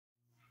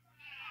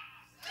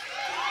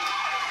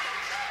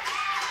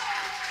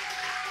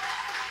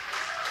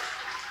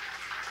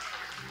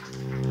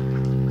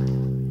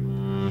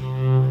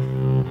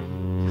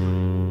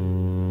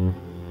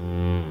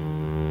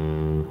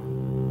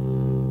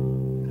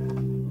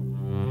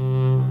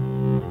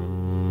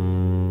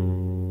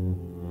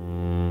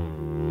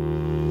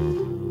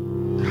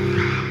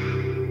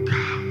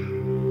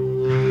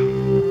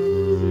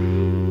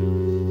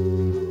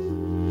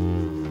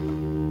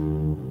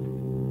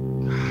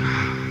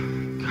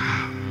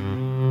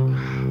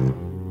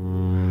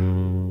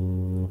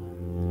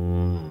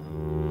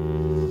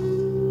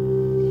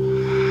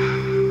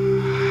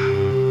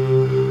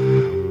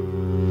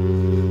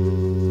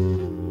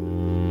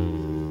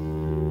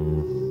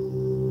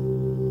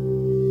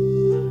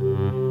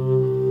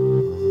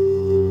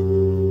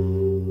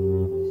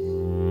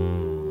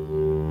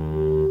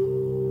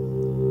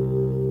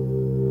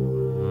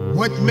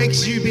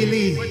makes you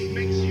believe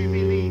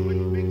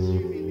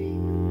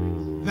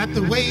that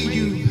the way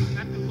you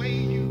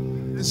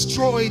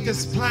destroyed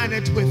this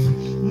planet with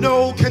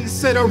no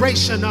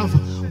consideration of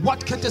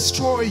what could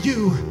destroy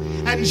you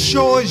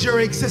ensures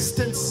your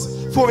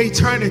existence for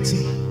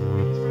eternity?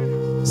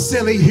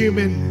 Silly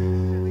human.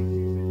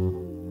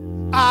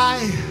 I,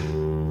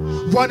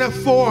 one of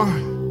four,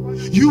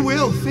 you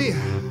will fear.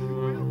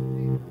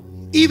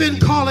 Even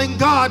calling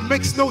God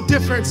makes no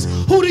difference.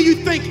 Who do you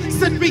think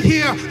sent me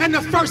here in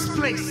the first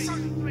place?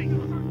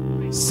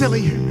 Silly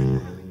human.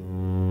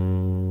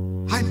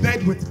 I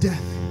bed with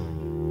death,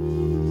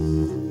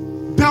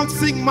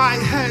 bouncing my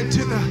head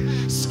to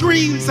the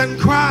screams and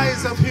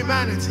cries of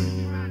humanity.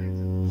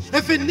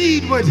 If in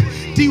need would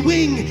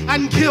de-wing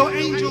and kill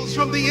angels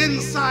from the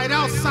inside,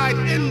 outside,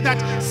 in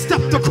that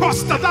stepped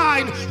across the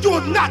line. You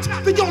are not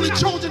the only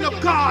children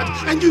of God,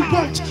 and you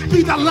won't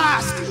be the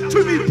last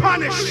to be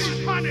punished.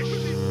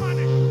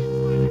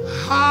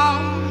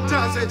 How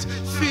does it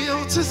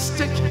feel to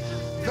stick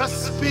the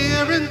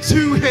spear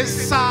into his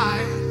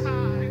side?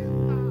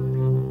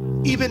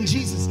 Even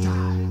Jesus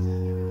died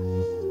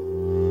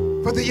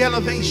for the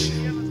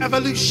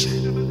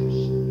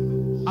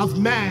evolution of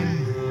man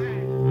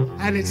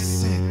and its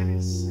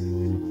sins.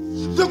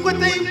 Look what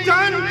they've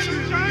done to you.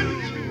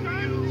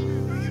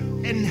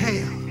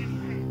 Inhale.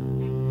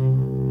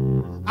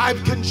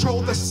 I've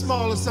controlled the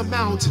smallest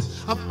amount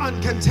of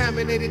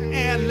uncontaminated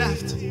air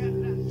left,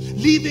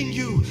 leaving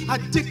you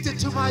addicted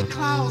to my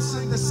clouds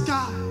in the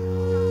sky.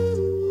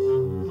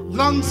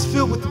 Lungs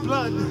filled with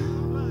blood,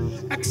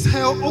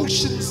 exhale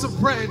oceans of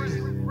bread.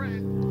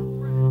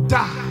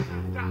 Die.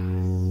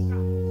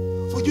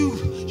 For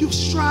you've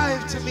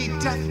strived to meet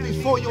death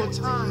before your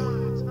time.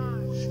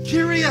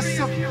 Curious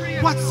of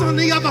what's on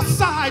the other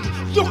side,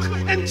 look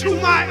into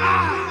my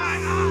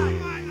eyes.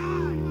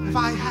 If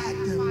I had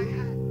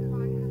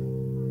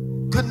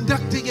them,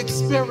 conducting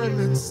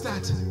experiments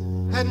that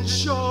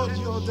ensured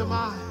your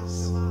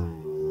demise,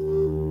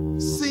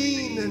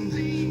 seen in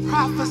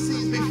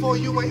prophecies before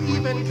you were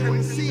even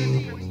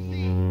conceived.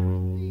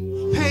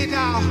 Hey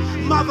now,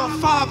 mother,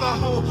 father,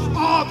 who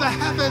all the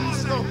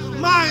heavens know,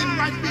 mine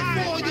right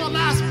before your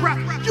last breath.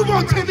 You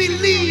want to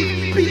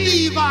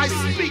believe I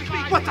speak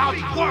without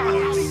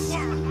words.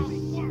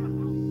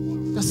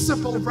 The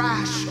simple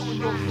rash on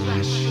your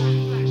flesh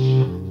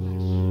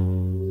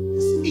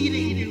is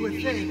eating you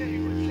within.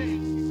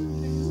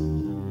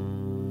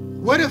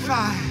 What if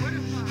I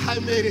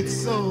made it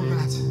so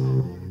that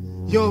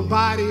your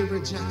body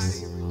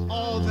rejects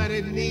all that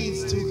it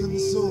needs to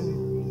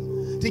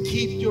consume to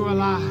keep you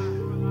alive?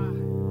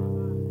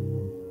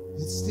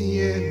 It's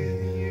the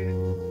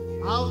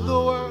end of the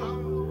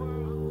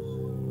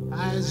world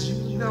as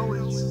you know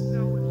it.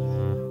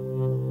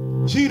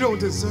 You don't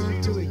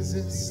deserve to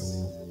exist.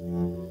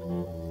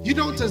 You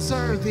don't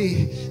deserve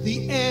the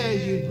air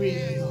you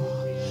breathe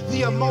or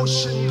the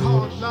emotion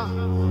called love.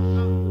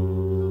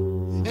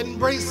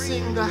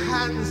 Embracing the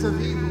hands of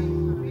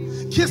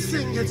evil,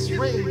 kissing its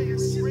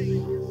rings.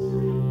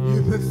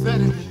 You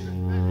pathetic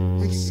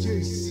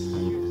excuse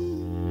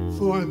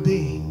for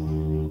being.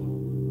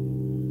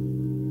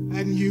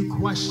 And you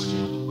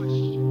question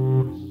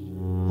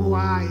who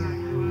I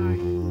am.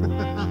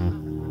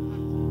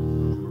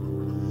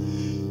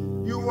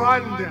 You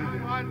wonder,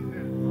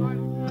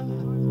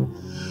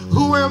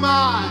 who am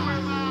I?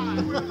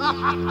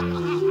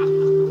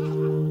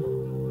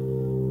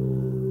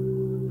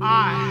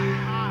 I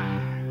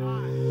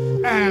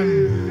am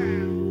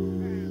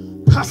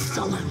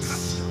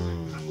pestilence.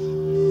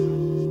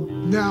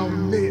 Now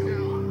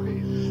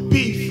kneel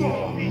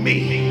before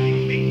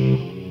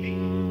me.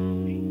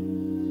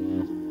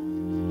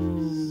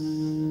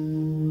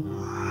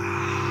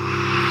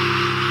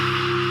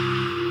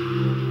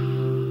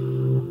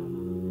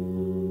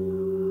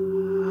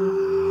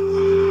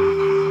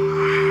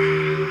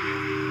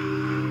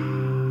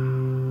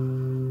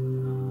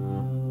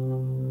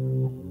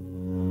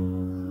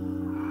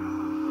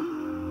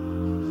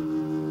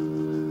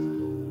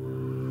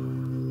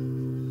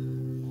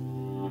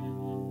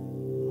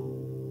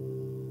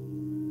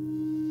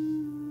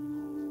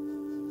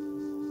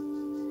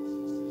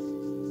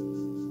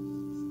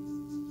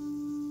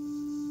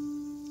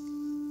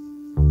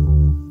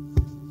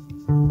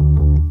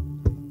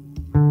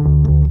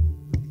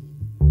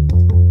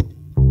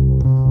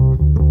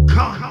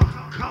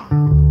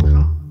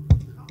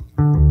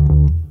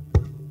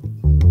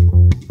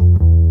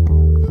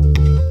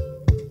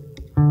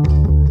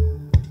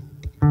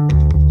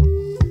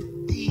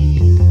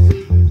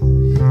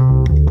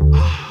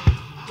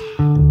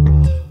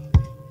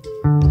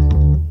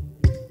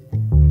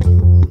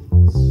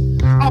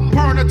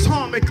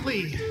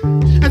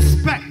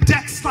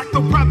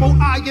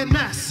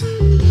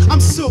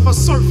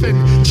 Surfing,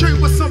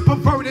 train with some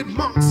perverted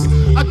monks,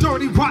 a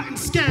dirty rotten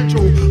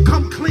scandal.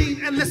 Come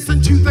clean and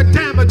listen to the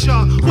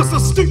damager. Was a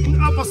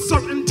student of a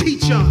certain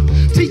teacher.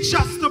 Teach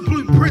us the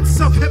blueprints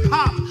of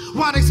hip-hop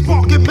while they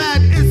sparking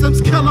mad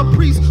isms, killer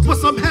priests with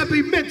some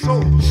heavy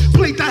mental.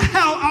 Play the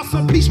hell out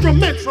some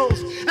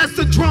instrumentals as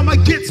the drama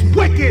gets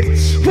wicked.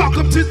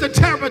 Welcome to the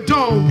Terror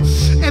Dome,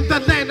 in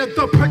the land of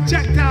the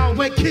projectile,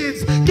 where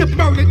kids get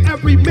murdered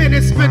every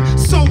minute. Spend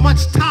so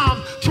much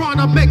time trying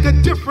to make a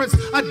difference.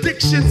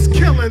 Addictions,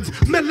 killings,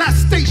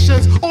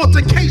 molestations,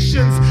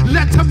 altercations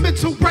led to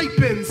mental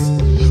rapings.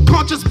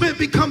 Conscious men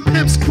become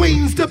pimps,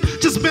 queens. The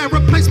just man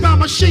replaced by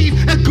machine,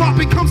 and God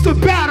becomes the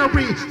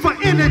battery for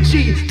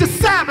energy, the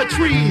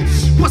savagery.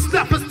 What's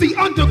left is the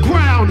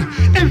underground,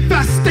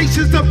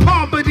 infestations and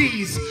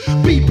poverties.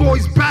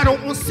 B-boys battle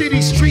on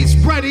city streets,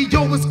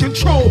 radio is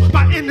controlled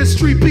by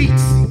industry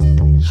beats.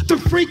 The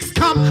freaks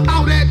come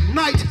out at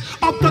night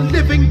of the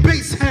living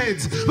base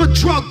heads, the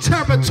drug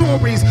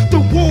territories. The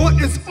war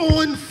is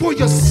on for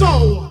your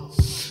soul.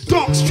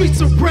 Dark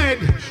streets are red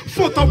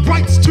for the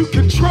rights to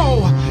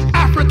control.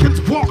 Africans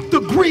walk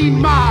the green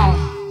mile,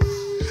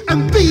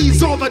 and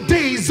these are the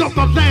days of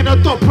the land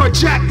of the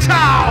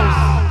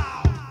projectiles.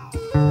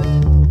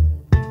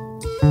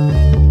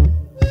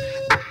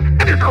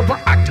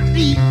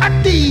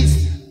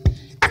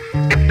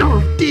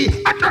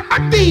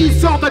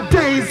 These are the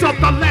days of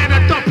the land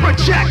of the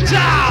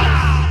projectiles.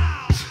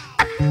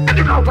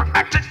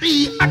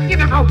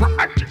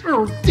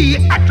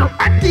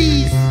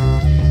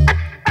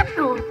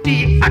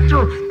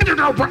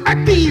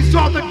 These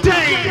are the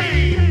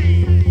days.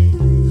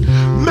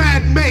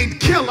 Man-made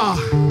killer,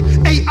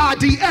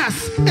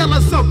 AIDS,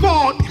 illness of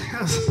all,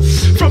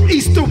 from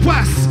east to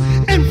west.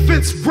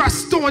 Infants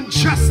rest on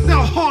chest, they're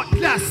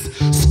heartless.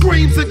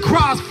 Screams and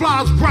cries,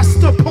 flies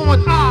rest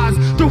upon eyes.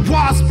 The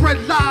wise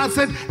spread lies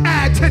and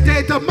add to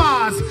their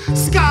demise.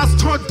 Skies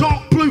turn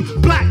dark blue,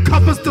 black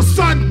covers the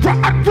sun.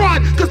 Run,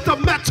 run, cause the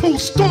metal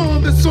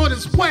storm is on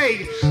its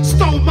way.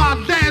 Stole my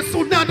land,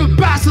 so now the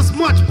bastards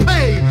much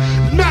pay.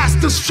 Mass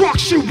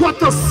destruction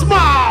with a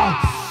smile.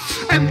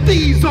 And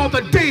these are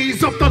the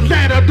days of the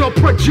land of the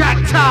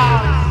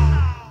projectile.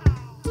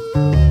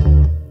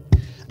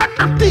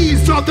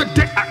 These are the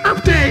days.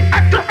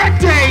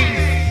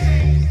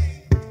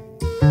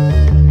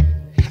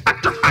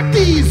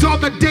 These are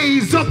the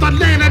days of the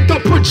land of the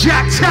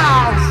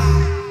projectiles.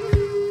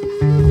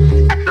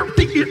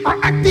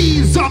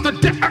 These are the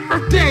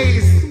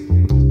days.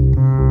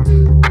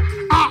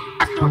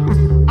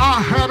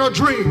 I had a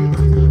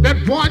dream that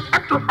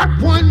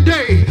one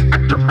day,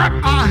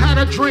 I had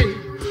a dream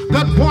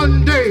that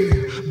one day,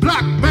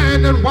 black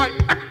man and white,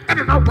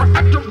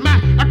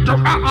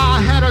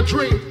 I had a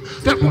dream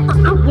that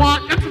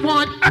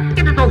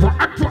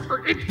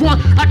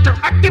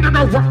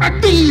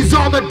these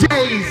are the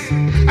days.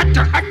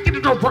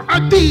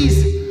 These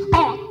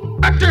are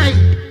a day.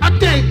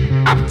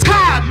 I'm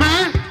tired,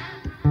 man.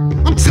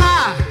 I'm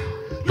tired.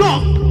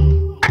 Look.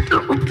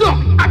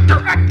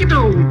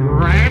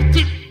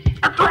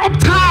 I'm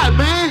tired,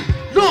 man.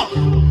 Look.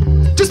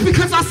 Just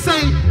because I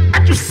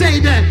say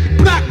that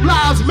Black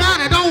Lives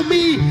Matter don't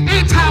mean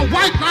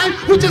anti-white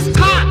life. We're just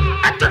tired.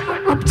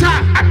 I'm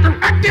tired.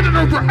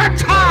 I'm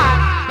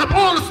tired of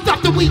all the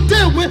stuff that we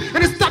deal with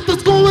and the stuff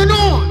that's going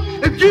on.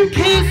 If you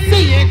can't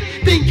see it,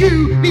 then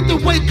you need to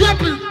wake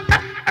up and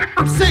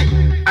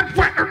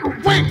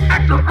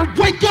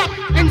wake up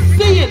and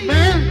see it,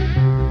 man.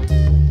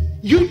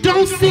 You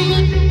don't see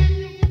it.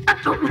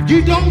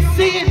 You don't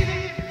see it.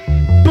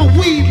 But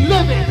we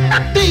live it.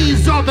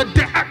 These are the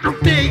days.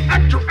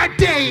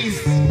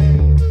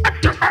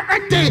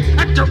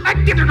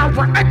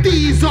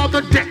 These are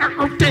the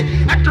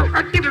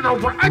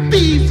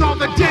These are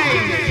the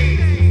days.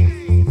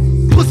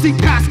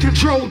 Pussycats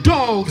control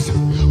dogs.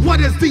 What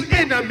is the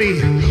enemy?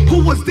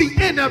 Who was the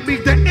enemy?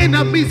 The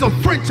enemy's a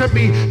friend to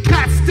me.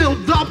 Cats still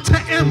love to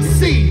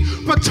MC.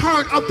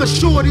 Return of the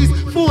shorties,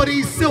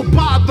 40s, still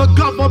by the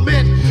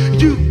government.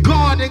 You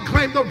guard and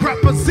claim to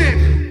represent.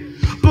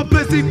 But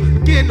busy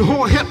getting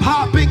whore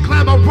hip-hop and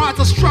glamorize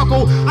a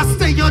struggle. I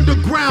stay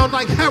underground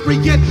like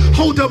Harriet,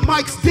 holding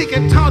mics,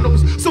 digging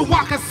tunnels, so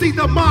I can see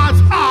the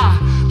mind's eye.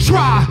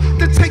 Try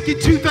to take you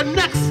to the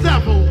next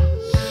level.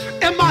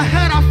 In my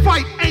head I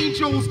fight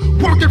angels,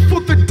 working for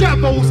the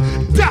devils.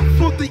 Death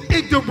for the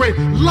ignorant,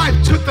 life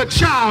to the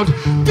child.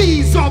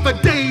 These are the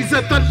days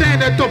at the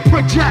land of the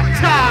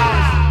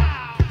projectiles.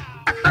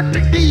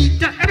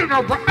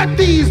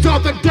 These are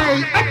the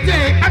days.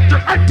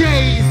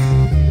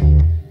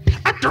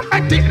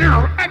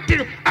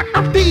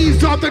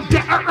 These are the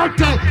days.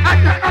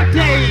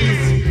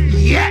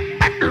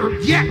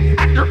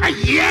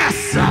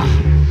 Yes,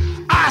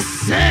 I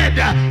said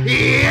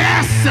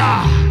yes.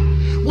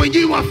 When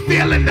you were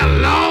feeling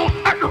alone,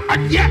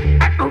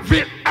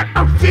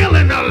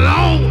 feeling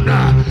alone.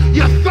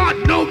 You thought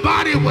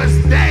nobody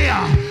was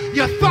there.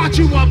 You thought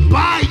you were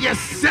by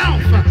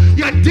yourself.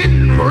 You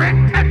didn't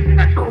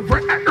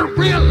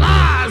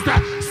realize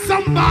that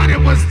somebody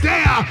was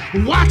there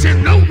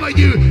watching over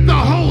you the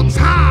whole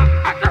time.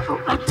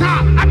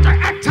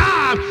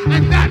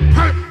 And that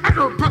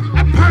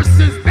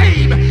person's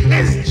name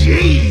is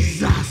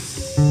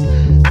Jesus.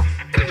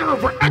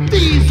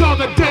 These are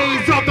the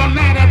days of the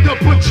land of the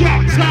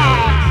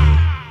projectiles.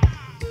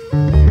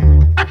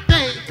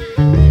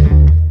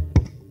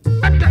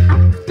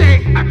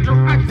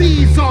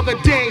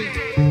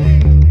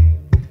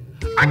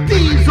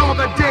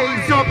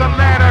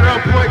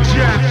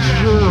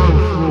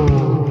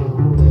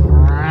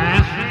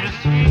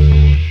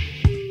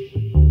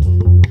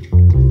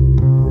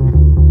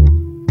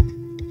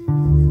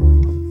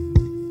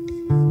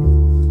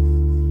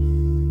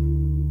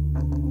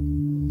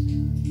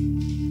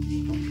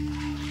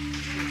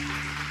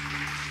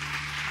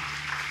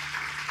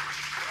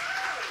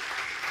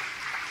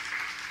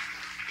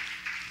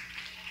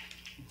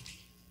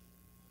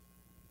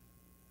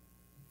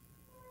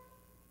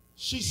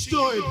 She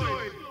stood,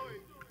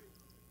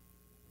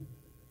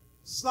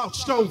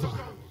 slouched over.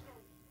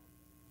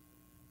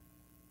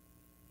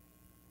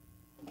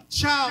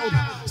 Child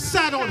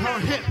sat on her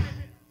hip,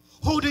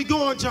 holding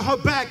on to her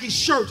baggy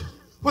shirt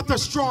with a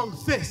strong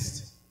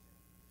fist.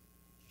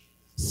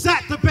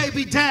 Sat the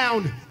baby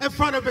down in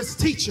front of his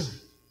teacher,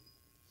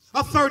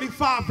 a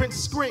 35-inch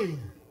screen.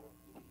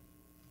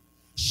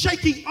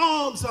 Shaky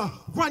arms, a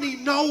runny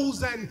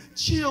nose, and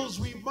chills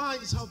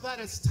reminds her that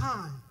it's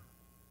time.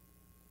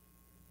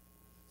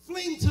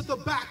 Fleeing to the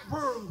back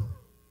room,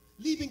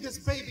 leaving this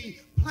baby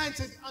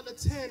planted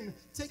unattended,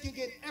 taking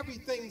in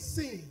everything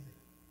seen.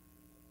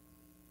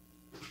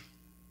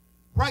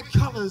 Bright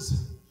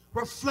colors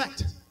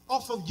reflect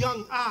off of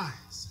young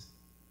eyes.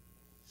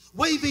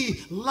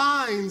 Wavy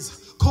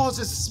lines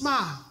causes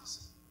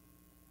smiles.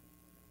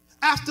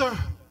 After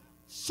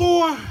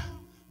 4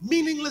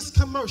 meaningless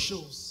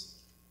commercials,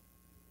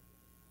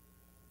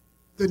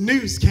 the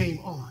news came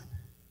on.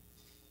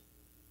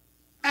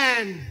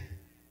 And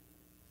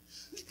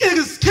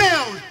niggas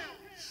killed,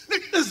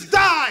 niggas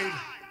died,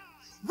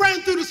 ran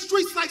through the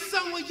streets like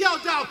someone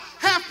yelled out,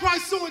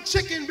 half-price on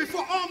chicken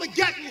before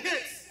Armageddon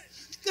hits.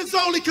 His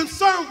only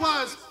concern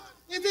was,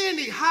 is there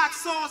any hot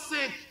sauce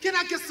and can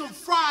I get some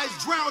fries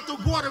drowned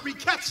in watery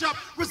ketchup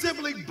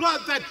resembling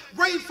blood that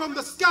rained from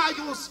the sky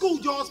on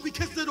schoolyards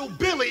because little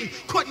Billy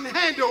couldn't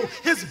handle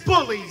his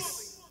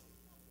bullies.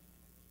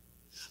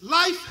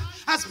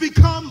 Life has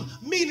become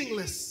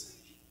meaningless.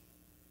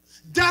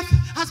 Death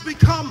has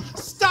become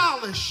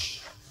stylish.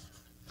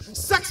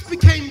 Sex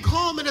became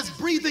common as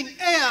breathing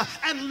air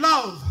and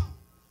love.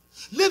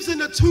 Lives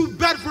in a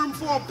 2-bedroom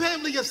for a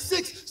family of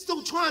 6,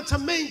 still trying to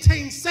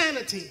maintain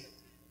sanity.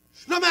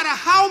 No matter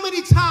how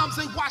many times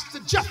they watch the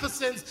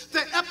Jeffersons,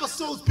 their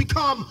episodes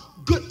become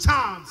good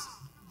times.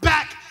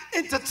 Back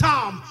into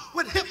time,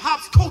 when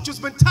hip-hop's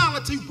culture's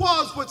mentality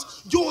was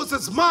what's yours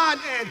is mine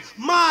and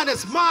mine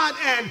is mine,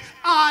 and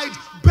I'd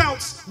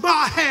bounce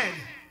my head.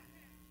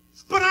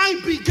 But I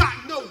ain't begot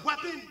no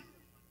weapon.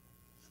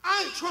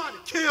 I ain't trying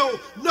to kill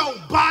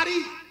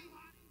nobody.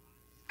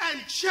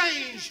 And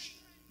change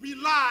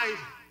relied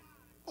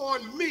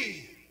on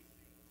me.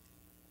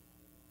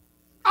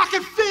 I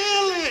can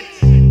feel it.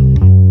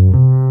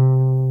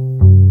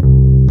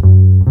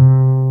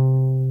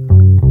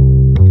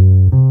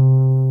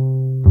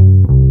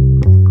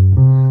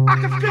 I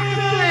can feel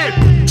it.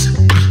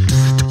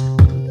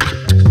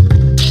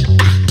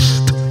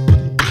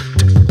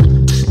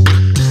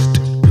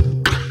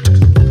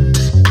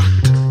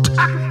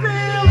 I can feel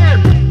it.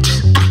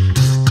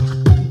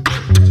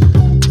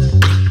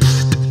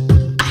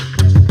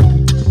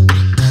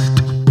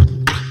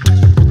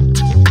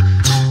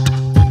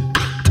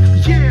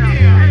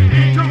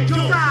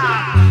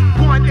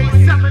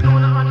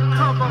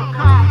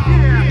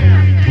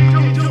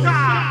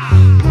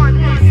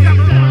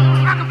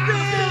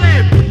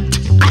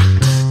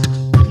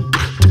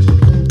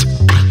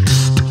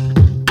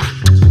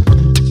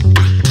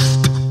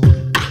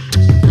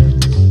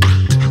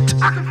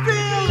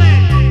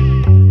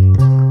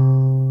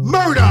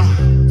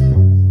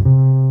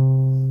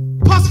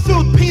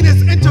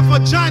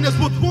 Vaginas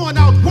with worn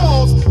out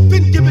walls,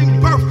 been giving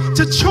birth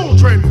to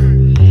children.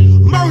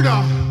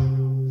 Murder.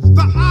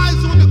 The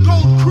eyes on the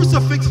gold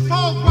crucifix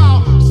fall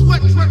while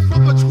sweat drip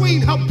from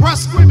between her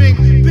breasts, screaming,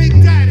 Big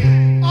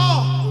Daddy,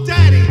 oh,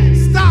 Daddy,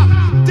 stop,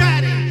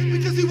 Daddy,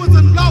 because he was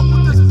in love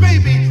with this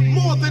baby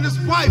more than his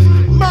wife.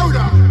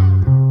 Murder.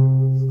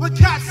 When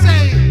cats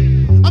say,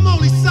 I'm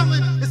only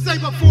selling and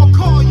saving for a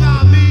car,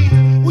 y'all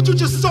mean? Would you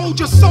just sold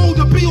your soul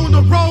to be on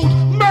the road?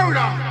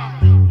 Murder.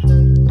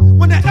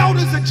 When the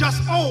elders are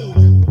just old,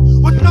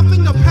 with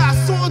nothing to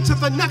pass on to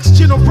the next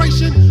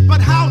generation but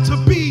how to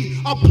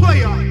be a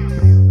player.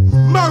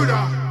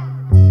 Murder,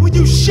 when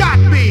you shot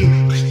me.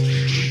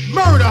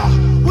 Murder,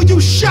 when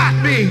you shot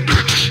me.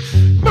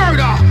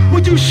 Murder,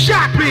 when you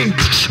shot me.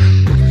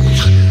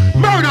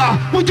 Murder,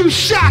 when you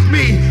shot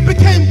me.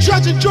 Became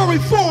judge and jury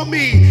for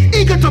me,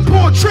 eager to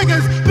pull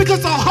triggers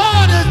because the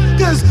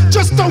hardest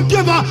just don't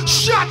give a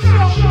shut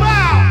your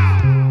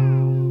mouth.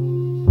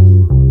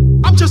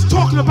 I'm just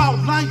talking about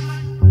life.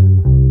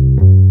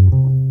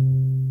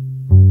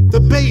 The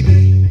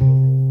baby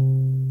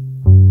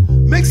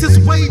makes his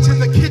way to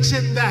the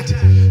kitchen that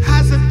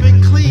hasn't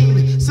been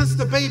cleaned since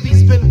the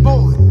baby's been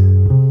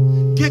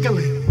born.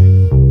 Giggling,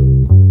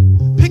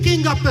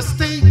 picking up the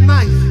stained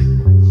knife,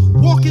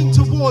 walking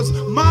towards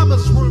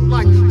mama's room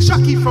like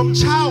Chucky from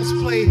Child's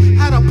Play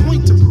had a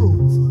point to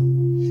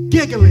prove.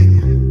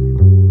 Giggling,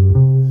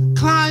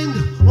 climbed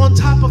on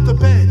top of the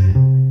bed,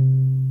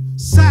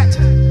 sat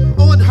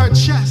on her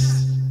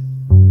chest.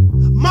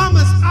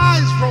 Mama's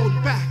eyes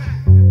rolled back.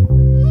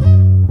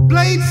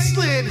 Blade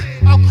slid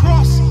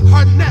across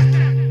her neck.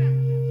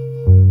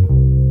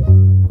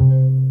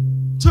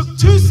 Took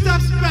 2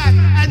 steps back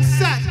and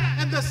sat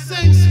in the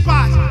same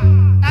spot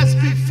as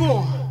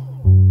before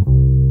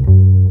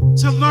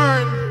to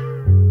learn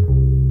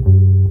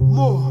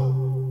more.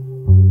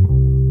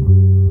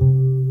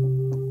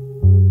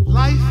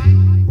 Life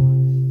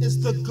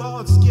is the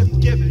God's gift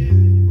given.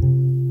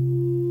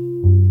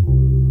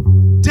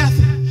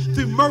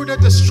 murder,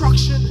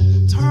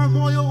 destruction,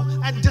 turmoil,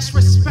 and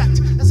disrespect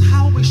is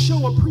how we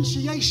show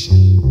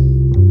appreciation.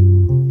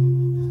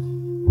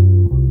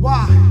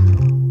 Why?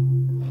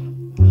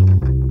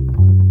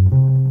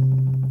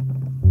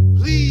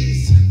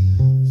 Please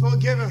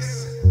forgive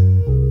us,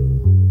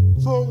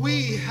 for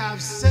we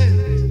have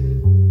sinned.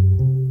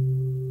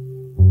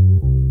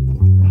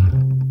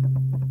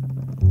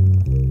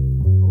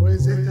 Or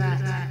is it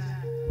that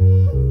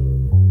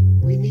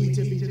we need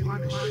to be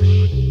punished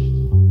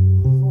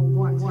for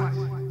what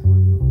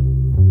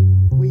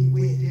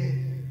we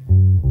did?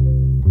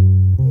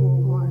 For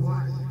what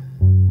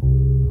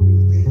we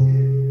did?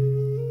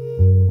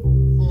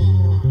 For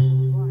what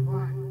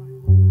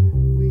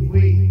we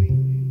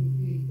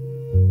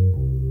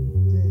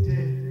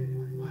did?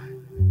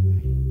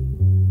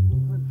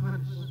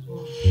 Unpunished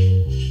for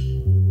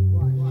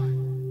what?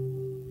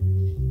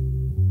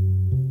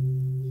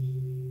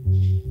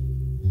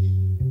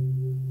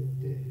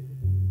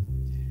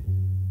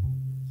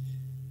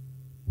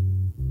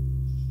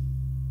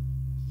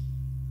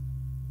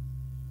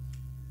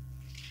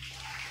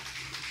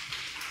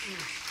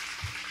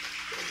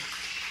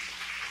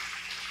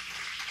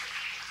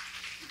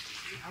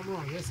 I'm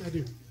wrong. Yes, I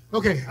do.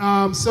 Okay,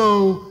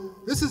 so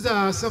this is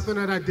something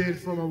that I did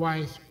for my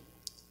wife,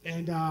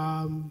 and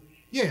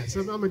yeah, so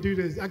I'm gonna do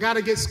this. I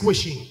gotta get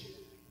squishy,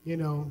 you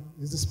know.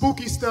 There's the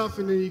spooky stuff,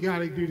 and then you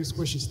gotta do the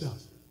squishy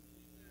stuff.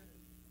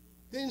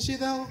 Didn't she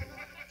though?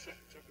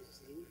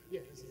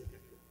 Yeah.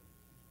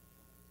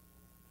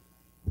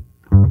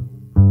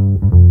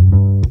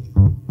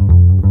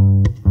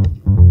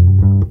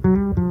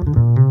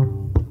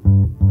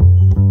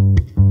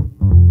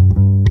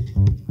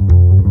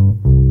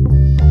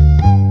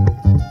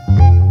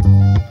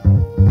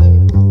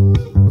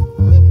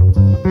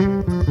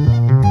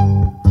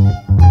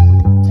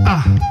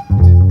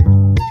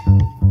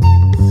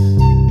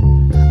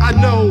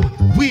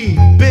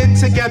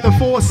 Together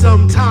for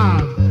some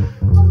time.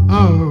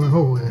 Oh,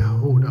 hold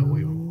on,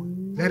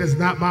 wait. That is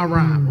not my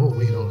rhyme. Oh,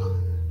 wait, hold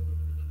on.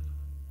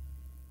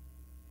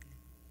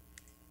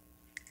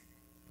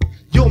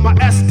 You're my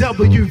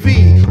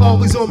SWV,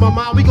 always on my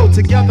mind. We go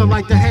together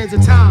like the hands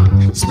of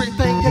time. Sweet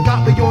thing, you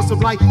got me on some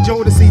like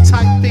Jodeci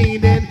type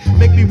fiendin'.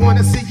 Make me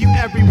wanna see you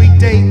every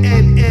weekday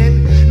and.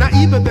 Not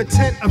even the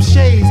tint of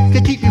shades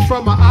can keep you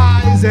from my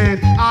eyes,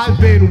 and I've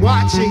been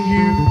watching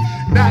you.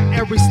 Not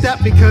every step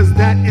because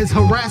that is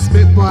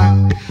harassment,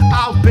 but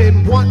I've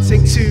been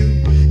wanting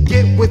to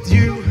get with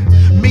you,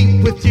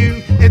 meet with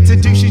you,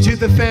 introduce you to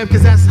the fam,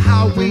 cause that's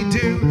how we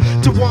do.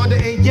 To wander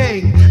and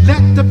yang,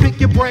 let them pick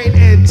your brain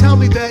and tell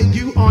me that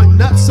you aren't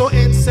nuts or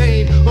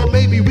insane. Or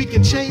maybe we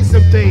can change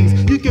some things.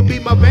 You can be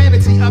my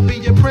vanity, I'll be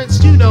your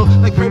prince, you know,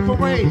 like purple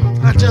rain.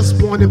 I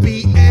just wanna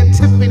be in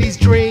Tiffany's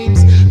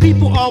dreams.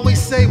 People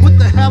always say, what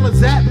the hell does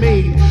that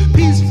mean?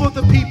 Peace for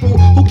the people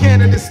who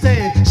can't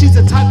understand. She's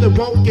the type that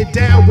won't get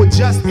down with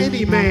just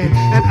any man,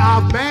 and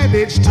I've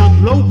managed to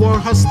lower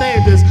her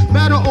standards.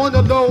 Met her on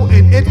the low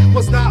and it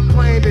was not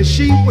planned, and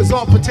she was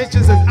all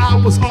pretentious and I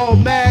was all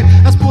mad.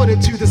 Let's put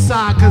it to the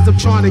side cause I'm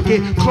trying to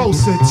get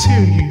closer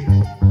to you.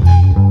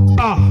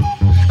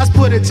 Let's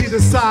put it to the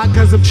side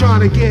cause I'm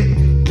trying to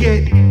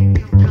get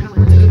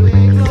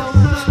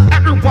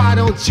why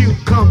don't you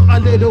come a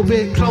little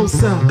bit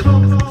closer?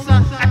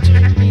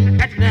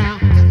 Now,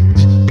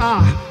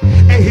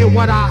 and hear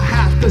what I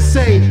have to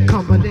say.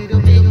 Come a little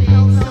bit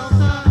closer.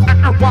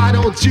 Why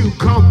don't you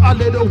come a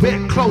little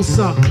bit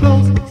closer?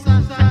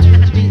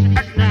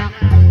 Now,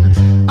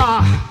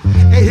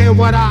 and hear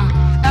what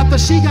after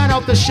she got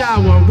out the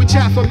shower, we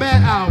chat for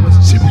mad hours.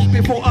 She beat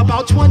me for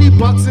about 20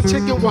 bucks in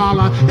chicken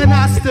walla, and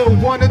I still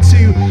wanted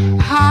to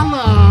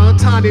holla.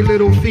 Tiny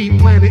little feet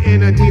planted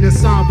in Adidas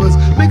Sambas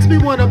makes me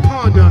wanna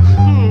ponder.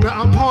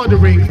 I'm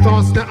pondering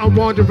thoughts that I'm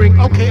wandering.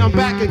 Okay, I'm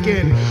back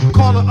again.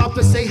 Call her up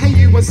to say hey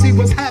you and see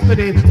what's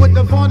happening. With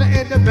Nirvana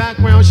in the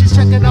background, she's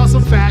checking out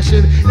some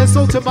fashion, and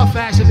so to my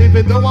fashion,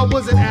 even though I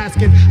wasn't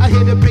asking. I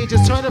hear the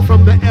pages turning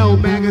from the Elle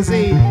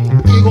magazine.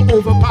 Ego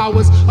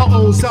overpowers her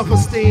own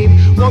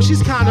self-esteem. Well,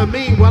 she's kinda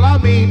mean, well I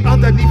mean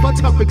underneath her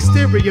tough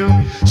exterior,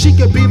 she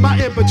could be my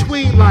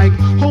in-between, like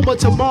Homer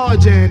to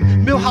Marge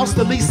and Milhouse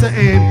to Lisa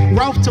and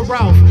Ralph to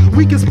Ralph.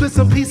 We can split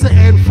some pizza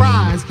and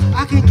fries.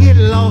 I can get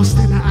lost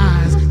in her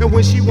eyes, and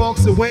when she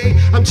walks away,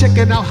 I'm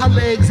checking out her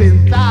legs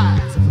and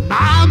thighs.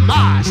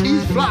 My,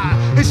 she's fly,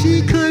 and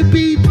she could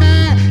be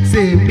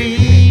passing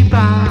me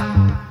by.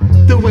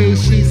 The way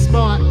she's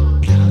smart,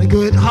 got a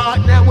good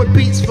heart, now it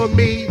beats for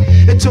me.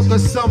 It took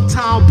us some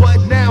time,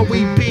 but now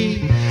we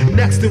be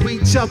next to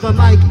each other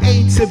like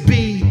A to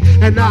B.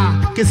 And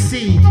I can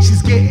see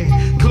she's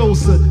getting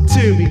closer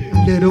to me,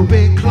 a little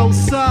bit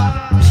closer.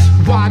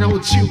 Why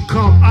don't you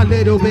come a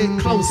little bit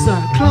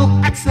closer?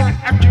 Closer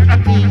after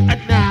me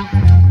now.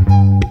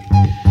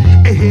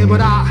 And hear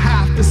what I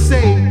have to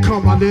say.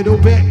 Come a little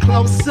bit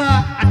closer.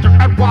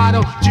 Why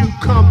don't you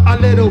come a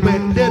little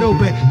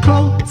bit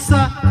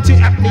closer to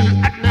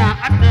me now?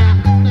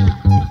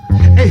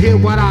 And hear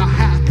what I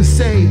have to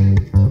say.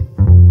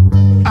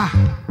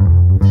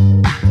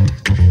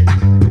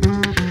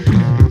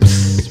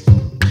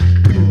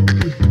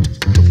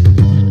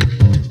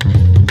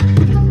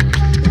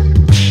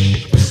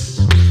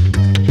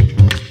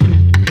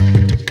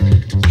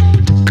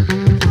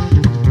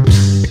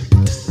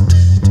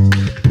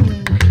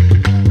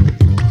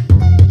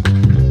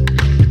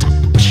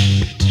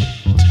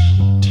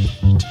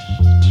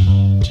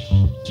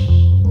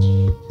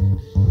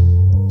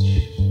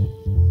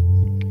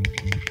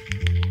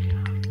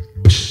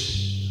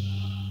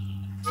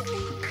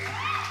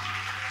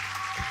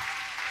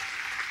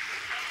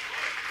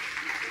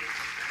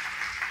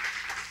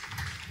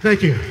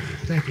 Thank you.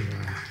 Thank you.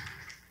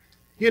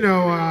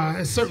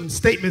 There's certain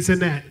statements in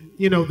that,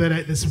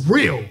 that it's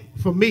real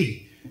for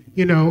me,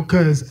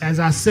 because as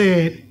I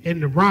said in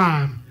the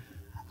rhyme,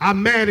 I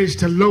managed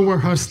to lower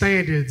her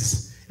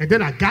standards and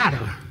then I got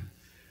her.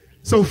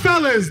 So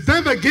fellas,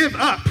 never give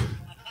up.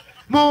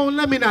 Well,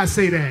 let me not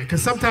say that,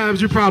 because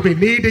sometimes you probably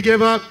need to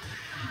give up.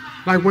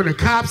 Like when the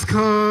cops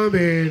come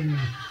and,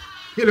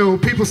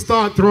 people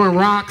start throwing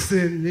rocks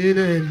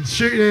and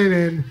shooting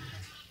and,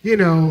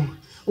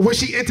 when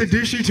she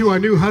introduced you to her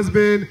new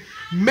husband,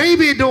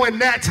 maybe during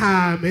that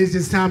time, it's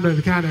just time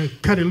to kind of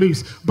cut it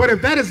loose. But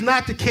if that is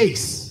not the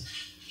case,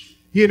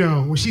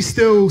 when she's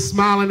still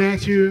smiling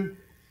at you,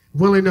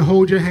 willing to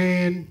hold your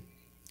hand,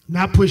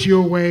 not push you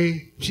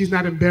away, she's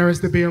not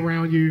embarrassed to be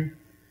around you,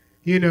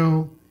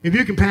 if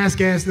you can pass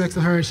gas next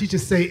to her and she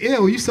just say,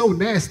 ew, you so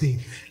nasty,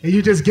 and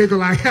you just giggle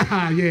like,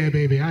 haha, yeah,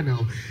 baby, I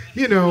know,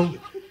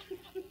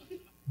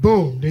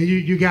 boom, then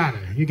you got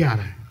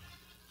her.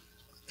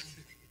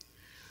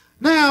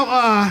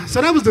 Now,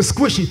 so that was the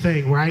squishy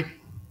thing, right?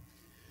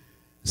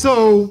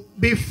 So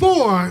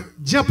before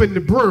jumping the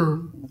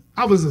broom,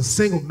 I was a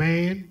single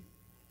man.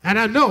 And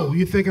I know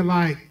you're thinking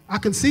like, I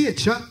can see it,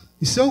 Chuck.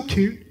 You're so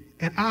cute.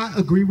 And I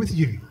agree with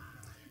you.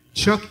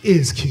 Chuck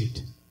is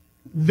cute.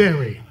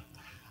 Very.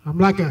 I'm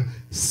like a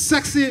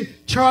sexy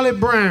Charlie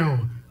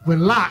Brown with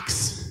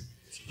locks,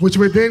 which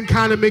would then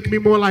kind of make me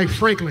more like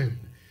Franklin,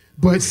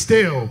 but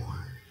still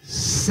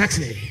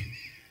sexy.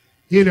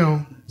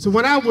 So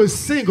when I was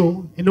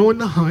single and on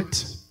the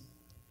hunt,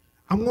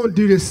 I'm going to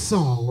do this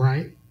song,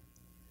 right?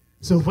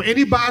 So for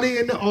anybody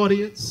in the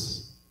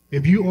audience,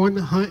 if you on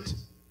the hunt,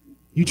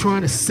 you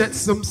trying to set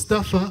some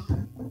stuff up,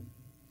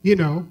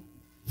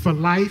 for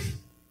life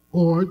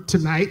or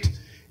tonight,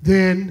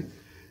 then,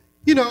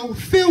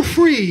 feel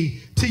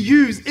free to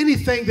use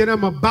anything that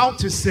I'm about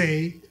to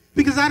say,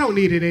 because I don't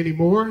need it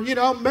anymore.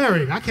 I'm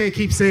married. I can't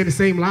keep saying the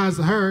same lines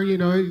to her.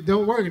 It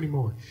don't work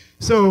anymore.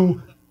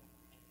 So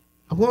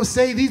I'm going to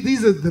say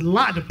these are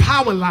the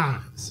power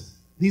lines.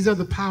 These are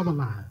the power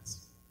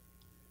lines.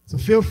 So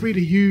feel free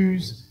to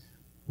use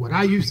what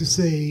I used to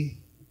say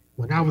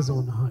when I was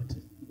on the hunt.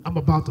 I'm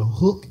about to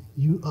hook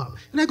you up.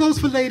 And that goes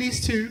for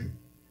ladies too.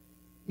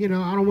 I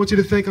don't want you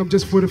to think I'm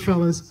just for the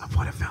fellas. I'm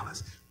for the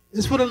fellas.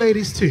 It's for the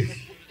ladies too.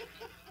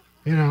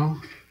 All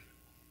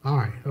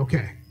right,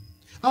 okay.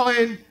 Oh,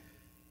 and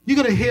you're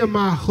going to hear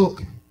my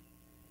hook,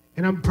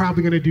 and I'm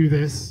probably going to do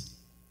this.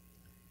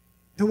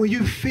 And when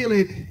you feel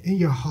it in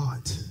your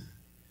heart,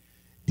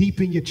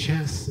 deep in your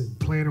chest and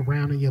playing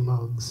around in your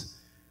lungs,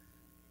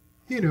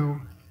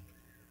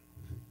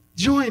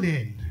 join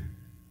in.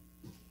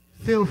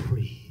 Feel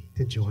free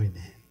to join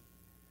in.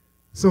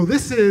 So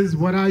this is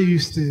what I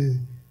used to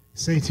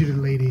say to the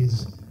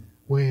ladies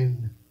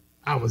when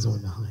I was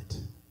on the hunt.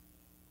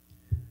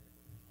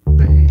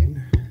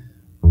 Man.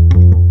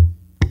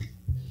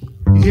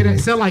 You hear that? It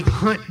sounds like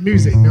hunt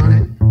music, don't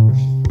it?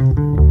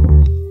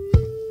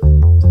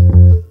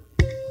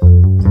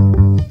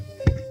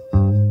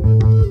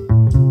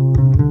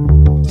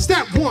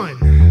 Step one.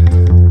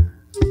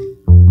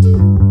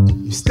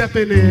 You step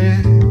in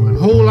there with a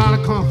whole lot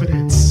of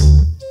confidence.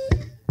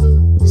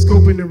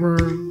 Scoping the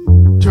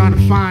room, trying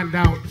to find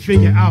out,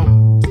 figure out,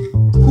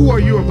 who are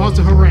you about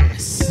to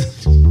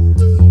harass?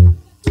 And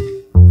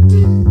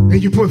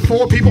you put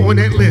 4 people on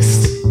that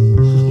list.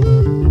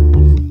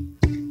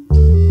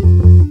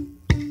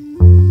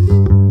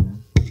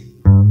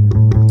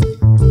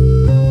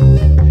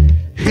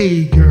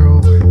 Hey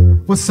girl,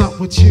 what's up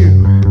with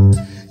you?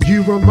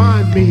 You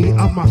remind me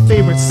of my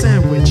favorite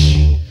sandwich.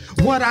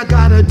 What I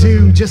gotta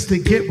do just to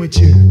get with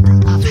you?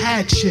 I've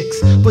had chicks,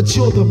 but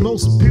you're the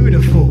most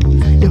beautiful.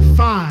 You're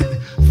fine.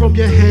 From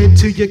your head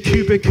to your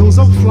cubicles,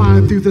 I'm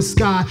flying through the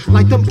sky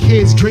like them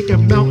kids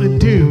drinking Mountain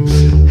Dew.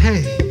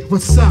 Hey,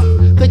 what's up?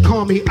 They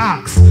call me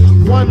Ox.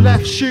 One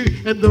left shoe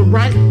and the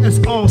right is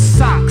all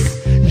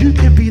socks. You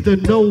can be the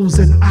nose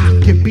and I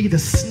can be the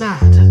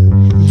snot.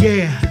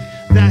 Yeah,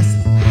 that's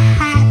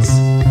hot.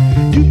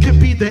 You can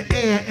be the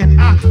air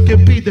and I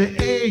can be the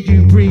air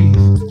you breathe.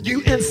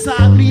 You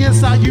inside me,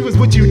 inside you is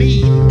what you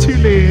need to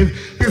live.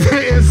 Cause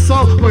there is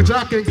so much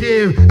I can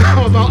give.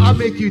 How about I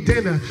make you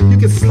dinner? You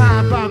can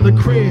slide by the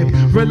crib.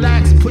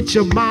 Relax, put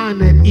your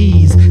mind at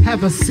ease.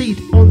 Have a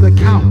seat on the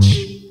couch.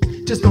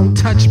 Just don't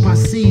touch my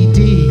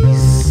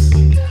CDs.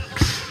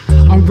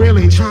 I'm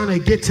really trying to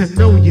get to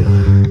know you.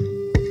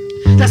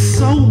 There's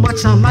so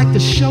much I like to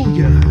show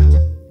you.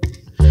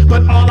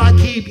 But all I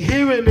keep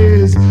hearing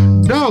is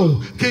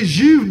no, cause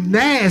you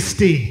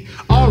nasty.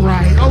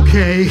 Alright,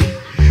 okay.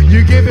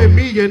 You giving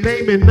me your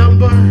name and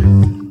number?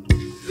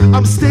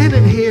 I'm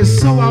standing here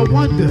so I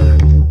wonder.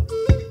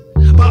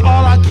 But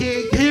all I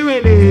keep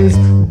hearing is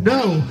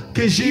no,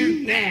 cause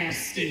you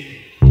nasty.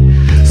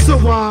 So,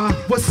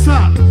 what's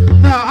up?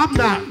 No, I'm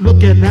not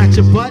looking at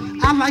your butt.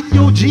 I like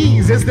your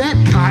jeans, is that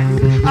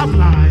cotton? I'm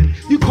lying.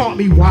 You caught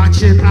me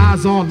watching,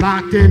 eyes all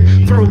locked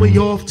in. Throw me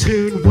off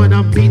tune when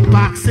I'm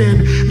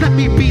beatboxing. Let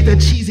me be the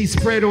cheesy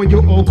spread on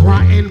your au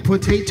gratin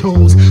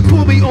potatoes.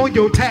 Pour me on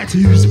your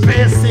tattoos,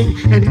 piercing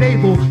and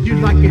navel. You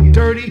like it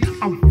dirty?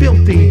 I'm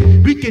filthy.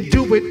 We can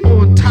do it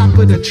on top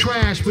of the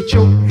trash with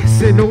your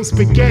ass and no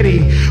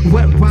spaghetti.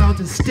 Wet, wild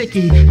and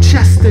sticky,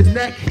 chest and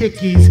neck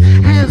hickeys.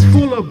 Hands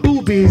full of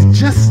boobies,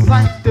 just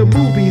like the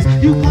movies.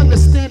 You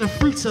understand the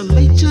fruits of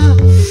nature?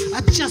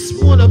 I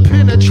just wanna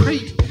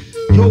penetrate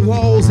your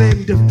walls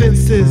and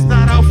defenses.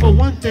 Not out for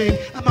one thing,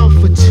 I'm out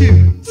for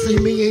two. See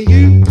me and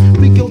you,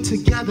 we go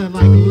together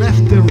like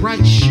left and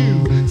right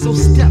shoe. So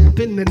step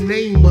in the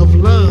name of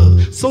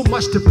love, so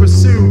much to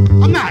pursue.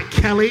 I'm not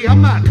Kelly,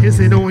 I'm not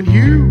pissing on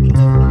you.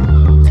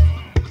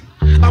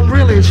 I'm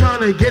really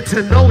trying to get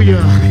to know you.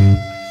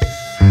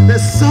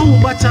 There's so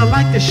much I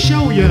like to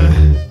show you,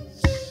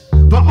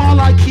 but all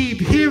I keep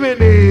hearing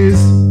is,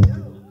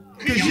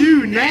 'cause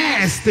you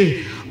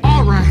nasty.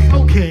 Alright,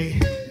 okay,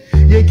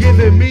 you're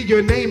giving me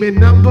your name and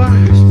number.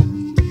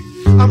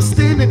 I'm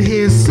standing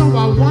here so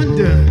I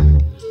wonder,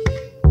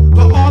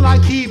 but all I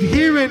keep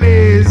hearing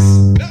is,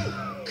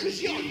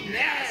 'cause you're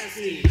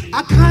nasty.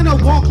 I kinda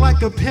walk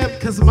like a pimp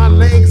 'cause my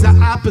legs are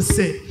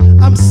opposite.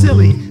 I'm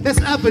silly,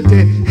 that's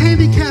evident,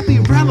 handicap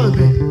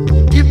irrelevant.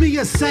 Give me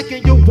a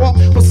second, you'll walk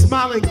with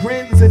smiling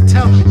grins and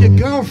tell your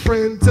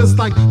girlfriend just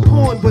like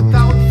porn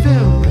without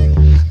film.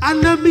 I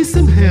love me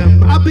some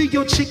him. I'll be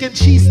your chicken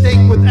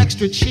cheesesteak with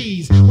extra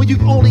cheese when you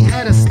only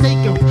had a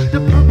steak of the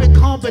perfect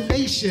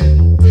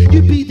combination.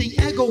 You be the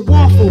Eggo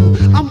waffle.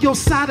 I'm your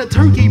side of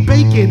turkey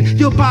bacon.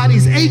 Your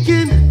body's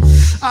aching.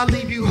 I'll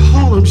leave you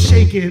Harlem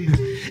shaking.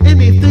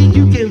 Anything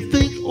you can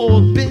think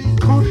or been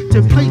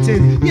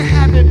contemplating. You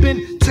haven't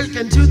been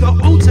taken to the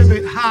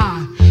ultimate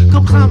high.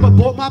 Come climb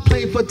aboard my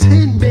plane for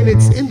 10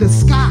 minutes in the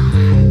sky.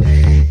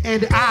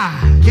 And I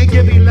can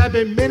give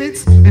 11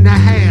 minutes and a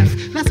half.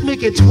 Let's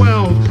make it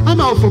 12. I'm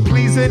out for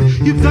pleasing.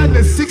 You've done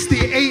the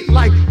 68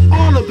 like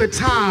all of the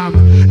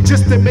time.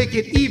 Just to make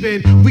it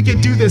even, we can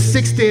do the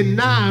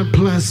 69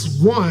 plus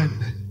 1.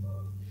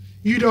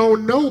 You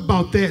don't know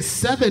about that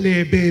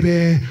 70,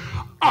 baby.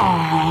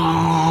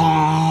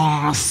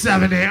 Oh,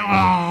 70.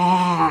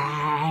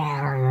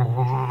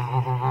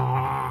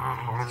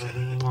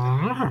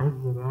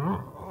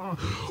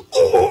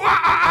 Ooh,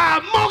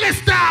 Morgan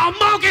style,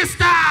 Morgan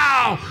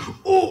style.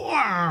 Ooh,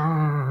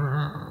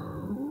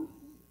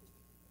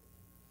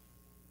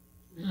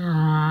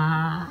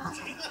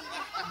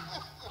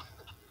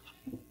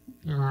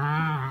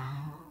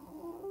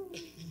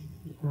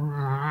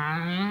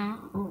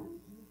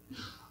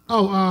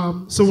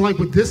 so like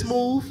with this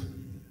move,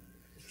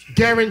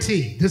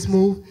 guarantee this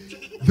move.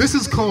 This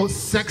is called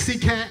sexy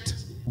cat.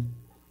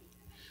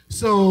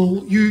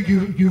 So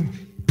you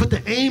put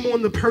the aim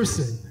on the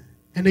person,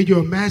 and then you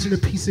imagine a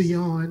piece of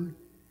yarn,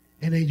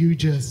 and then you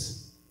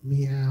just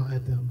meow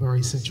at them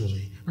very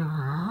sensually.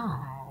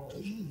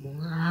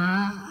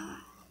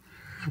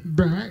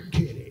 Bad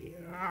kitty.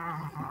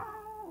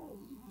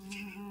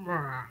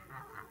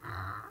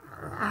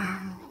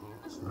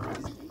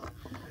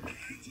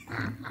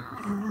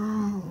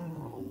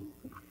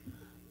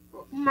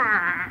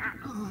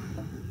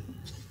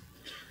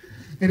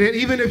 And then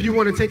even if you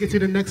want to take it to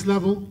the next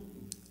level,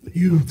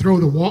 you throw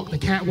the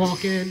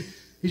catwalk in.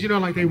 Because you know,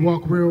 like they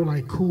walk real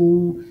like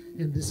cool,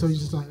 and so you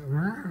just like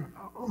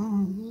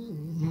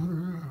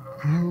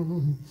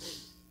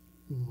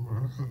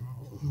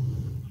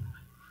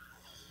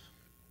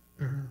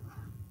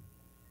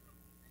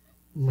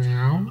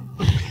meow.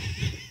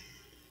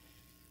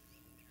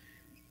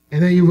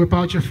 And then you whip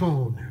out your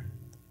phone.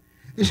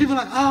 And she'd be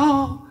like,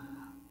 "Oh,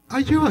 are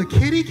you a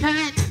kitty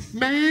cat,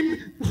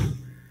 man?"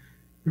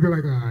 You'd be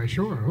like,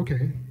 "Sure,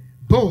 okay."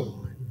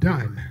 Boom,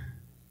 done.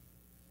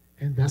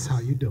 And that's how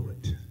you do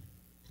it.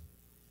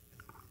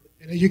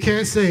 And you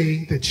can't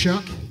say that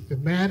Chuck, the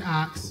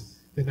Maddox,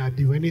 did not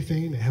do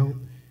anything to help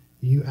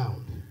you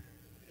out.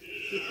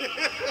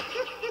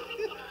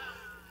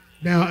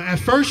 Now, at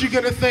first you're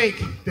gonna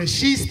think that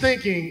she's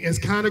thinking is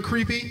kind of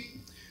creepy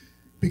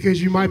because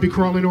you might be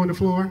crawling on the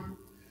floor,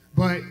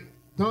 but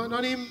don't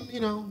even,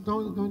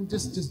 don't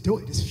just do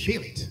it, just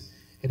feel it,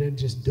 and then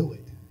just do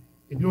it.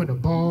 If you're in a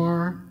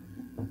bar,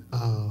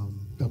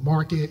 the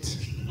market,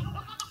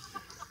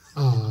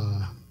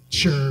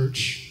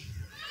 church,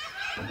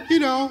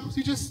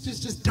 you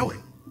just do it.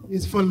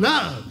 It's for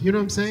love, you know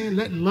what I'm saying?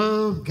 Let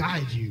love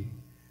guide you.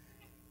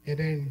 And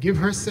then give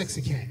her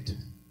sexy cat.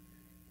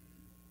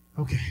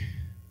 Okay.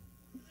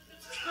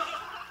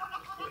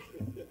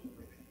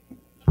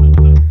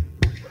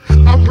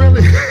 I'm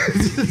really,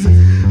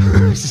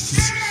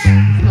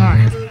 all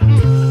right.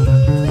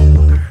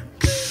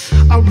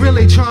 I'm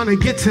really trying to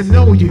get to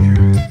know you.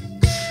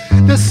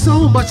 There's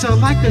so much I'd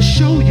like to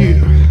show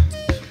you,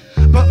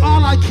 but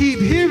all I keep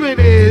hearing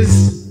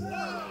is,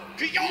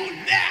 "You're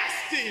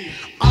nasty."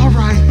 All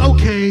right,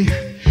 okay,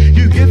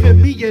 you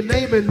giving me your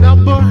name and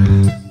number.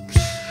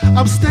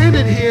 I'm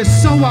standing here,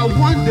 so I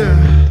wonder,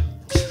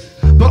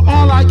 but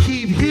all I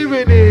keep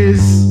hearing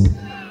is,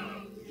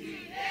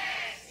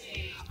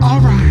 all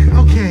right,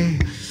 okay,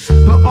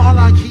 but all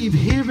I keep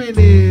hearing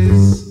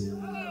is,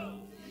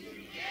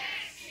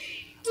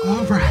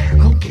 all right,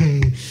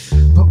 okay,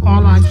 but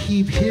all I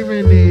keep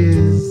hearing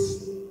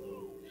is,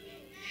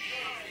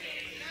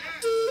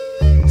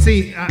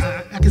 see,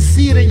 I can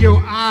see it in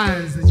your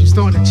eyes that you're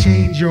starting to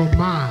change your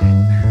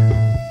mind.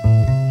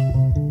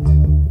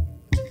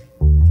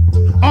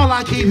 All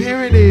I keep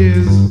hearing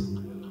is,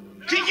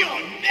 you're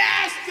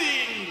nasty.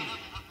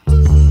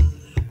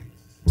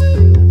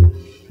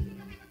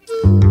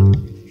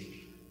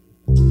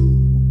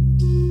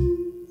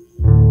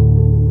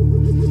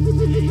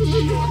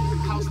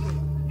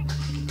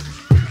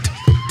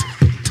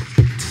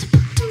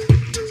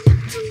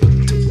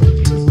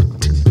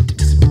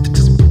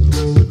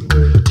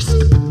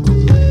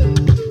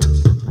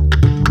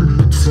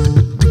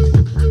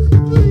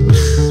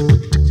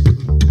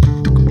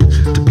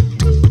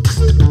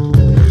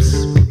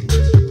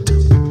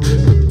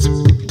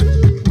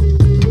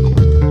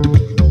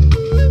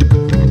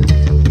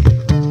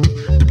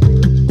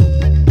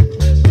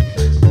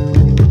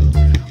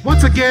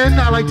 Again,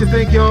 I'd like to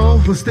thank y'all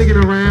for sticking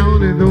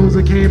around and those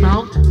that came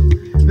out.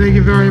 Thank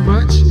you very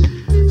much.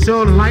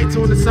 So the lights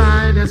on the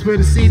side, that's where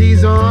the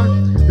CDs are.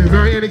 They're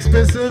very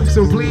inexpensive,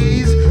 so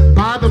please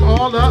buy them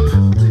all up.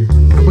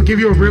 I'm gonna give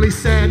you a really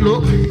sad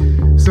look.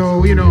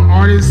 So, you know,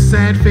 artist,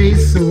 sad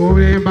face, so over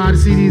there and buy the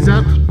CDs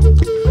up.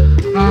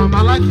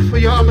 I'd like for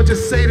y'all, I'm gonna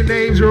just say the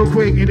names real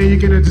quick and then you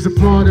can just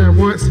applaud at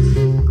once.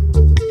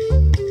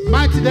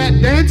 Mike, to that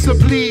dancer,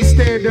 please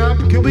stand up.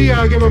 Can we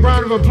give a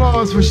round of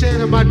applause for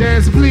Shanna, my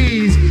dancer,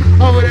 please?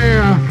 Over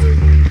there.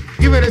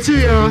 Give it to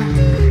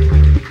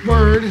you.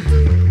 Word.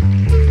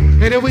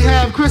 And then we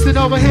have Kristen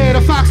over here, the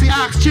foxy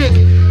ox chick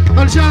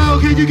on the show.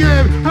 Can you give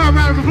her a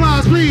round of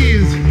applause,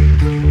 please?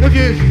 If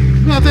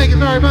you, well, thank you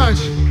very much.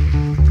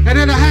 And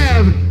then I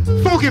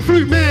have Funky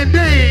Flute Man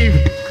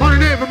Dave on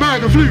the Native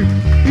American flute.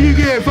 Can you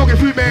give Funky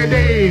Flute Man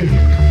Dave?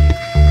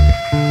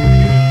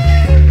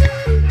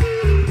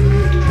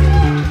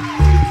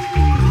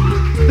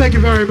 Thank you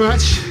very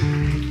much.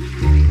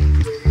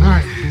 All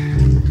right.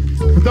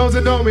 For those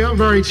that know me, I'm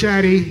very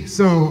chatty,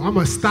 so I'm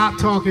gonna stop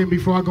talking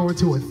before I go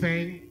into a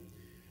thing.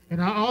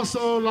 And I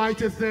also like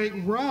to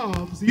thank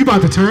Rob. So you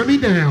about to turn me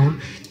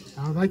down.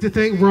 I'd like to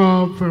thank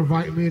Rob for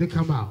inviting me to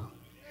come out.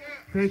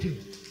 Thank you.